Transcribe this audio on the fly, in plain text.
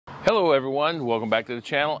Hello everyone, welcome back to the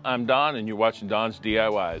channel. I'm Don and you're watching Don's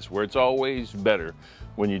DIYs, where it's always better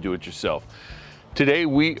when you do it yourself. Today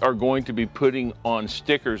we are going to be putting on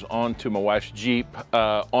stickers onto my wife's Jeep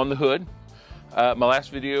on the hood. My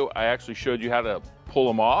last video I actually showed you how to pull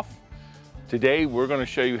them off. Today we're going to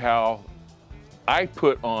show you how I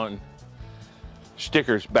put on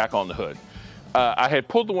stickers back on the hood. I had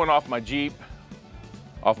pulled the one off my Jeep,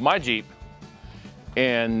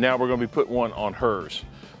 and now we're going to be putting one on hers.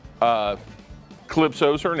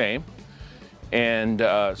 Calypso's her name, and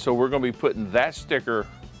so we're going to be putting that sticker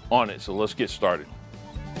on it. So let's get started.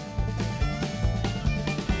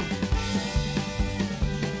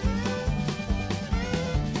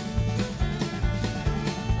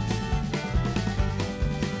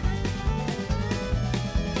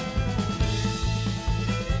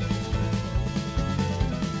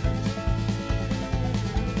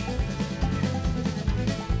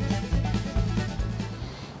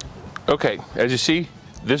 Okay, as you see,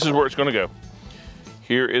 this is where it's going to go.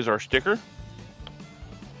 Here is our sticker,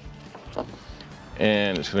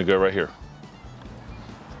 and it's going to go right here.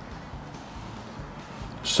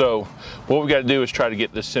 So what we got to do is try to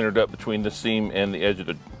get this centered up between the seam and the edge of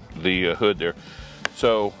the hood there.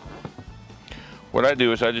 So what I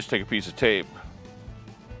do is I just take a piece of tape,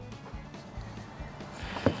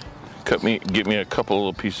 get me a couple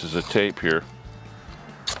little pieces of tape here.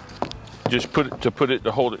 Just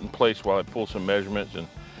to hold it in place while I pull some measurements, and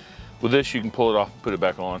with this you can pull it off and put it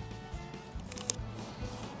back on.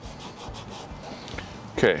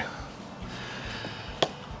 Okay.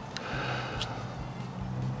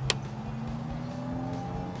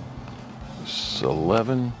 It's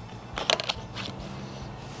 11,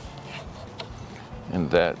 and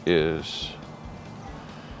that is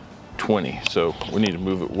 20. So we need to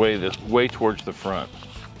move it way towards the front.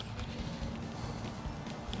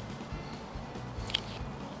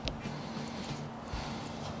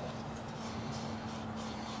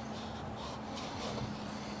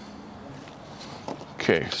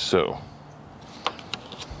 Okay, so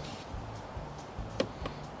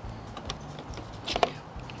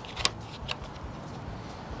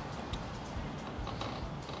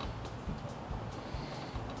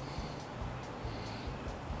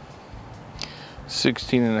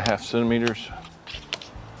 (16 and a half centimeters).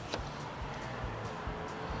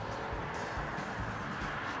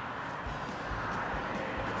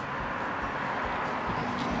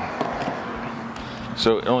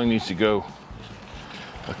 So it only needs to go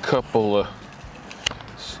a couple of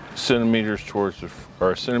centimeters towards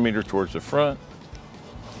a centimeter towards the front.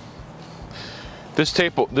 This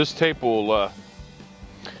tape will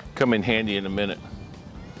come in handy in a minute,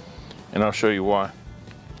 and I'll show you why.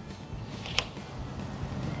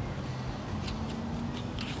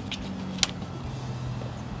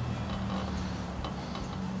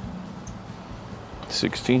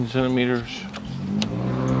 (16 centimeters).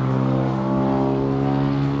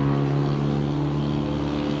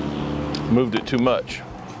 Moved it too much.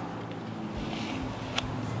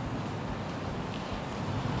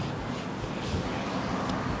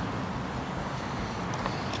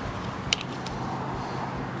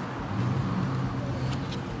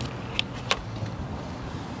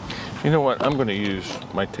 You know what? I'm going to use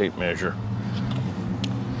my tape measure.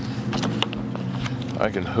 I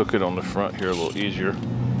can hook it on the front here a little easier.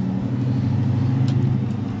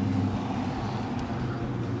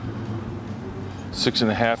 Six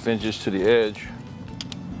and a half inches to the edge.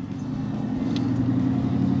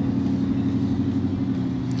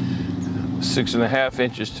 Six and a half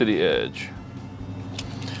inches to the edge.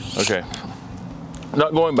 Okay.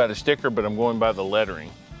 Not going by the sticker, but I'm going by the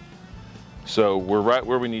lettering. So we're right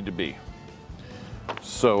where we need to be.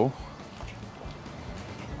 So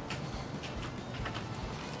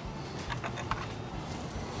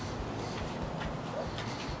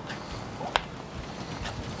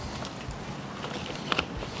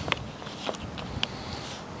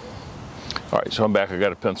all right, so I'm back, I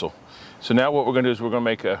got a pencil. So now what we're gonna do is we're gonna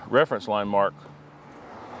make a reference line mark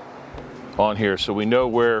on here so we know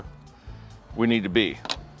where we need to be,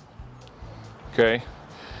 okay?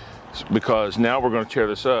 Because now we're gonna tear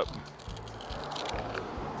this up.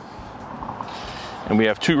 And we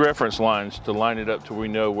have two reference lines to line it up till we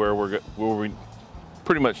know where we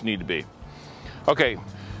pretty much need to be. Okay,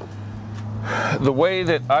 the way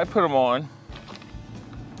that I put them on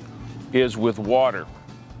is with water.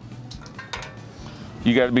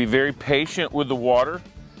 You got to be very patient with the water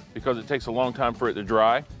because it takes a long time for it to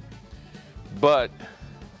dry, but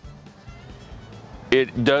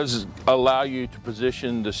it does allow you to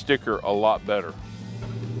position the sticker a lot better.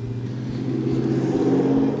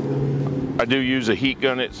 I do use a heat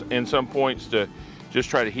gun in some points to Just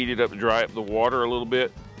try to heat it up to dry up the water a little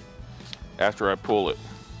bit after I pull it.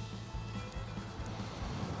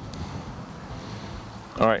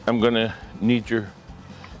 All right, I'm gonna need your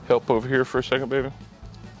help over here for a second, baby.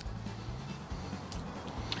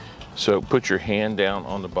 So put your hand down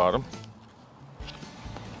on the bottom.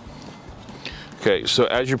 Okay, so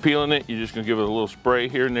as you're peeling it, you're just gonna give it a little spray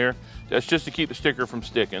here and there. That's just to keep the sticker from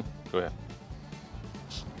sticking. Go ahead.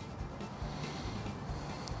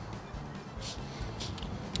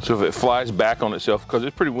 So if it flies back on itself, because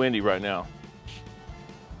it's pretty windy right now,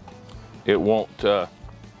 it won't,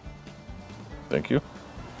 thank you.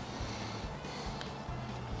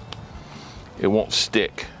 It won't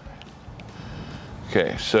stick.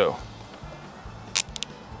 Okay, so.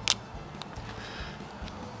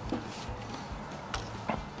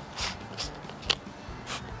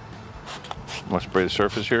 I'm gonna spray the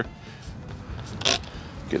surface here.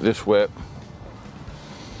 Get this wet.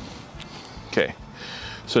 Okay,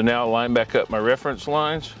 so now line back up my reference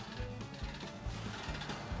lines.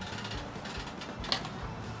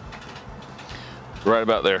 Right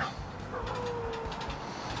about there.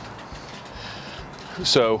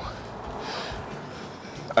 So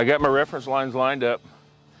I got my reference lines lined up.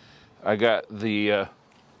 I got the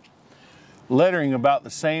lettering about the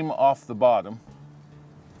same off the bottom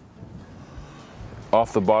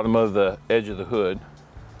of the edge of the hood.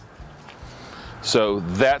 So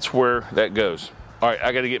that's where that goes. All right,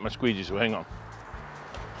 I got to get my squeegee, so hang on.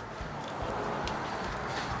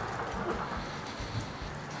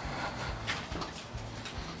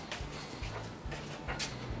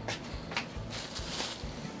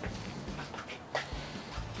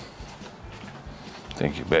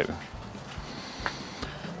 Thank you, baby.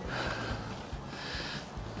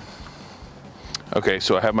 Okay,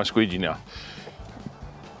 so I have my squeegee now.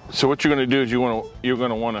 So what you're going to do is you're going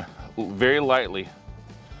to want to very lightly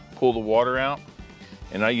pull the water out,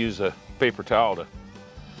 and I use a paper towel to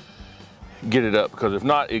get it up, because if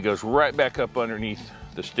not, it goes right back up underneath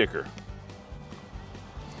the sticker,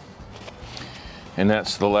 and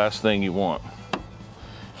that's the last thing you want,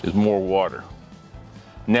 is more water.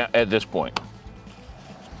 Now at this point,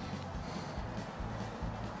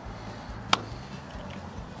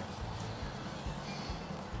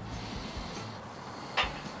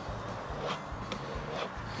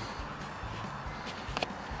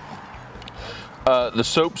 the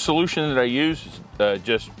soap solution that I use is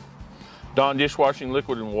just Dawn dishwashing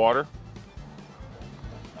liquid and water.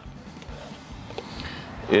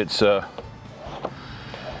 It's I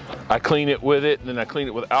clean it with it, and then I clean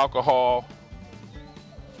it with alcohol.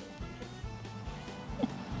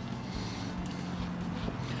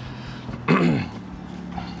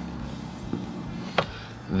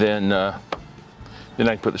 Then I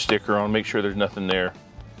can put the sticker on, make sure there's nothing there.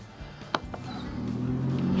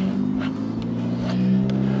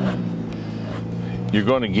 You're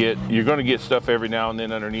going to get stuff every now and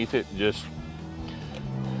then underneath it. Just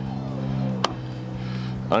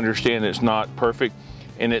understand it's not perfect.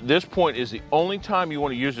 And at this point is the only time you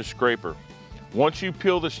want to use a scraper. Once you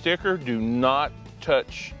peel the sticker, do not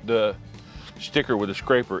touch the sticker with a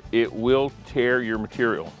scraper. It will tear your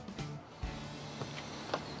material.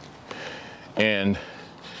 And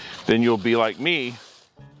then you'll be like me,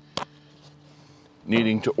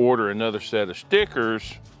 needing to order another set of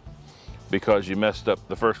stickers because you messed up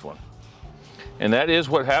the first one. And that is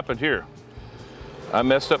what happened here. I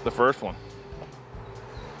messed up the first one.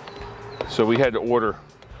 So we had to order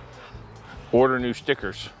new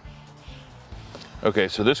stickers. Okay,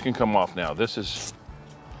 so this can come off now. This is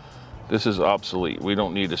obsolete. We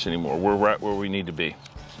don't need this anymore. We're right where we need to be.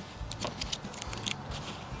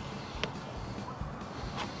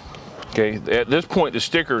 Okay, at this point, the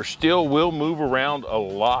sticker still will move around a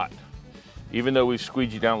lot, even though we've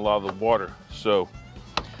squeegeed down a lot of the water. So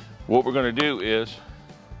what we're gonna do is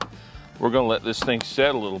we're gonna let this thing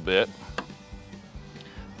set a little bit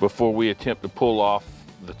before we attempt to pull off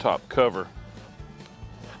the top cover.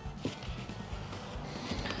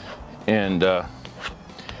 And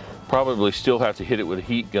probably still have to hit it with a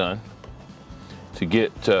heat gun to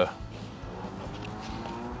get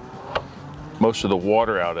most of the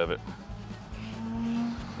water out of it.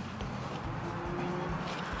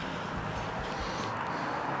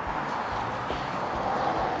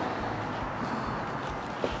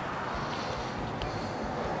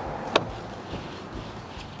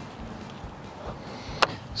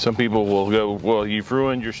 Some people will go, well, you've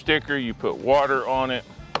ruined your sticker, you put water on it.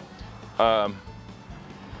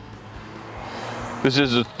 This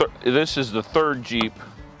is the third Jeep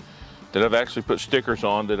that I've actually put stickers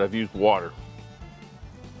on that I've used water.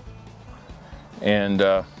 And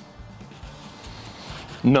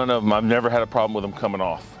None of them. I've never had a problem with them coming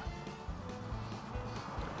off.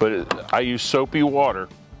 But I use soapy water.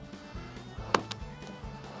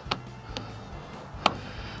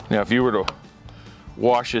 Now, if you were to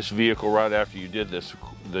wash this vehicle right after you did this,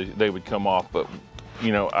 they would come off. But,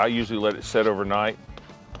 you know, I usually let it set overnight,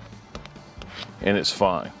 and it's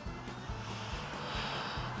fine.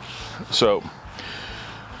 So,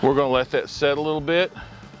 we're going to let that set a little bit.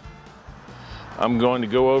 I'm going to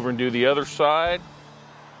go over and do the other side,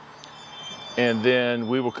 and then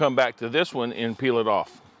we will come back to this one and peel it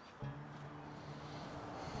off.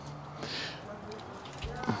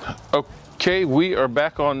 Okay, we are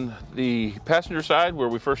back on the passenger side where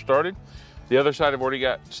we first started. The other side I've already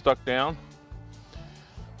got stuck down.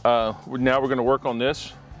 Now we're going to work on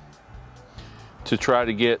this to try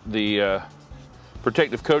to get the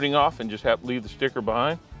protective coating off and just leave the sticker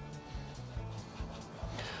behind.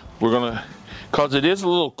 We're gonna, cause it is a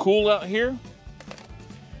little cool out here,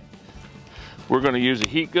 we're gonna use a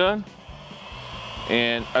heat gun,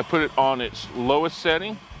 and I put it on its lowest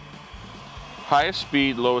setting, highest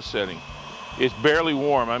speed, lowest setting. It's barely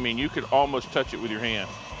warm. I mean, you could almost touch it with your hand.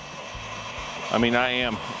 I mean,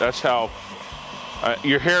 that's how,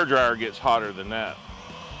 your hair dryer gets hotter than that.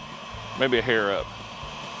 Maybe a hair up.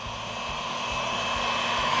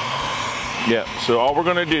 Yeah, so all we're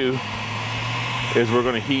gonna do is we're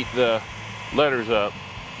gonna heat the letters up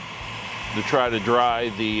to try to dry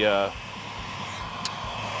the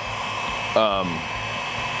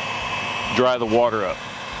water up.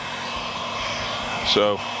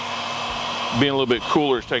 So being a little bit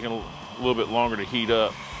cooler, it's taking a little bit longer to heat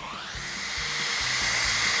up.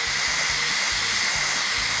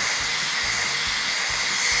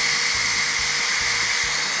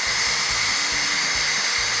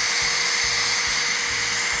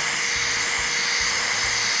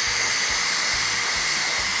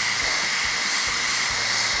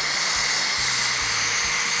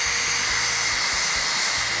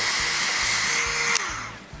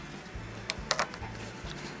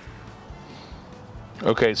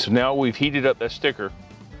 Okay, so now we've heated up that sticker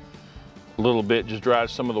a little bit, just dried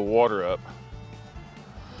some of the water up.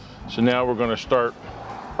 So now we're going to start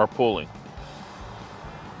our pulling.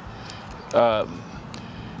 Try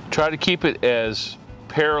to keep it as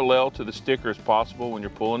parallel to the sticker as possible when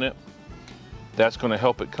you're pulling it. That's going to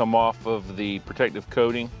help it come off of the protective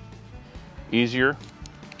coating easier.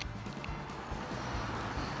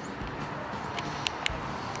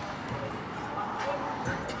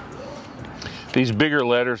 These bigger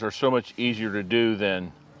letters are so much easier to do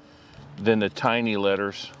than the tiny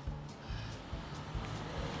letters.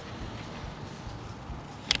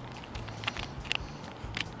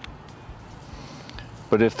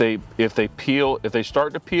 But if they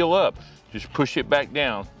start to peel up, just push it back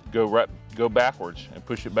down. Go backwards and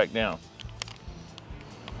push it back down.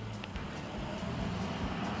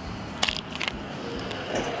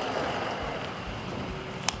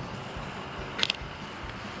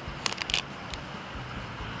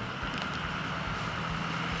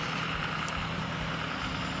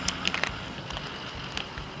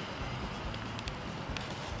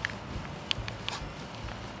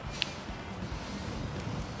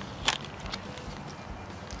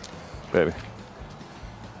 Baby.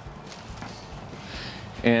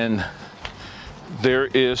 And there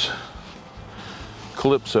is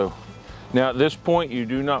Calypso. Now at this point you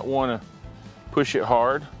do not want to push it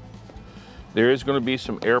hard. There is going to be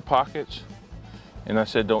some air pockets, and I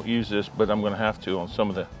said don't use this, but I'm going to have to on some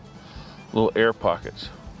of the little air pockets.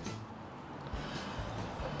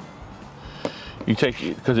 You take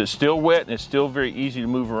it because it's still wet and it's still very easy to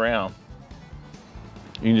move around.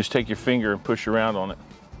 You can just take your finger and push around on it.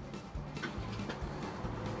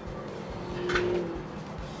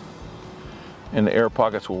 And the air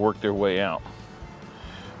pockets will work their way out.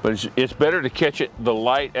 But it's better to catch the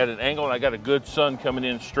light at an angle, and I got a good sun coming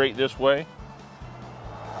in straight this way.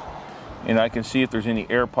 And I can see if there's any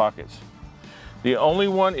air pockets. The only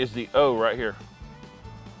one is the O right here.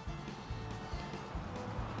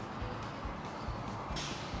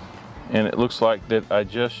 And it looks like that I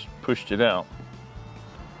just pushed it out.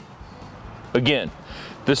 Again,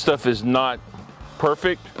 this stuff is not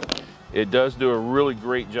perfect. It does do a really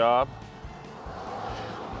great job.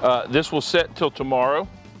 This will set till tomorrow.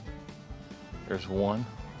 There's one.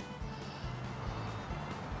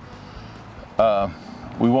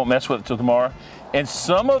 We won't mess with it till tomorrow. And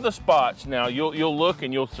some of the spots, now you'll look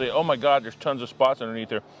and you'll say, oh my God, there's tons of spots underneath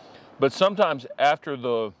there. But sometimes after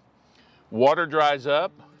the water dries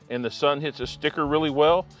up and the sun hits a sticker really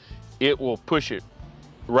well, it will push it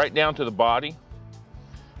right down to the body.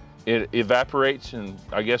 It evaporates and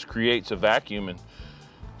I guess creates a vacuum and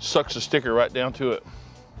sucks the sticker right down to it.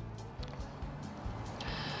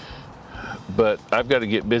 but I've got to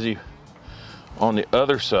get busy on the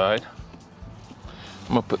other side.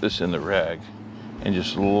 I'm gonna put this in the rag and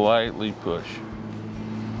just lightly push.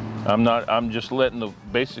 I'm just letting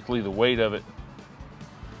basically the weight of it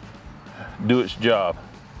do its job.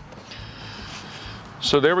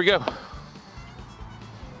 So there we go.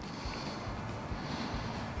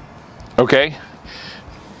 Okay,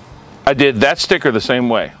 I did that sticker the same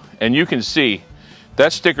way, and you can see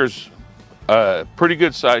that sticker's a pretty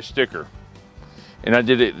good size sticker, and I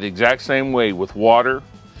did it the exact same way with water,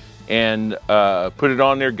 and put it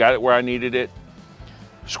on there, got it where I needed it,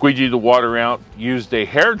 squeegeed the water out, used a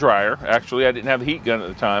hair dryer. Actually, I didn't have a heat gun at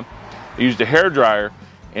the time. I used a hair dryer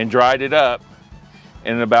and dried it up,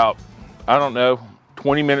 and about, I don't know,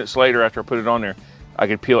 20 minutes later after I put it on there, I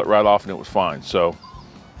could peel it right off and it was fine. So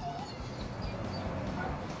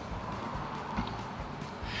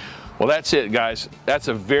well, that's it, guys. That's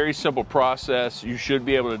a very simple process. You should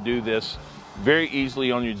be able to do this very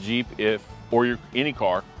easily on your Jeep or any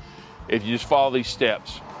car if you just follow these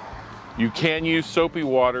steps. You can use soapy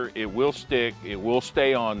water. It will stick. It will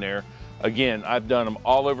stay on there. Again, I've done them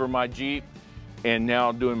all over my Jeep, and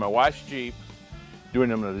now doing my wife's Jeep, doing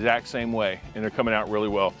them the exact same way, and they're coming out really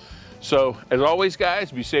well. So as always,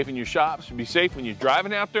 guys, be safe in your shops. Be safe when you're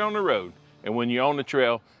driving out there on the road, and when you're on the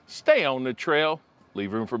trail, stay on the trail.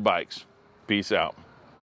 Leave room for bikes. Peace out.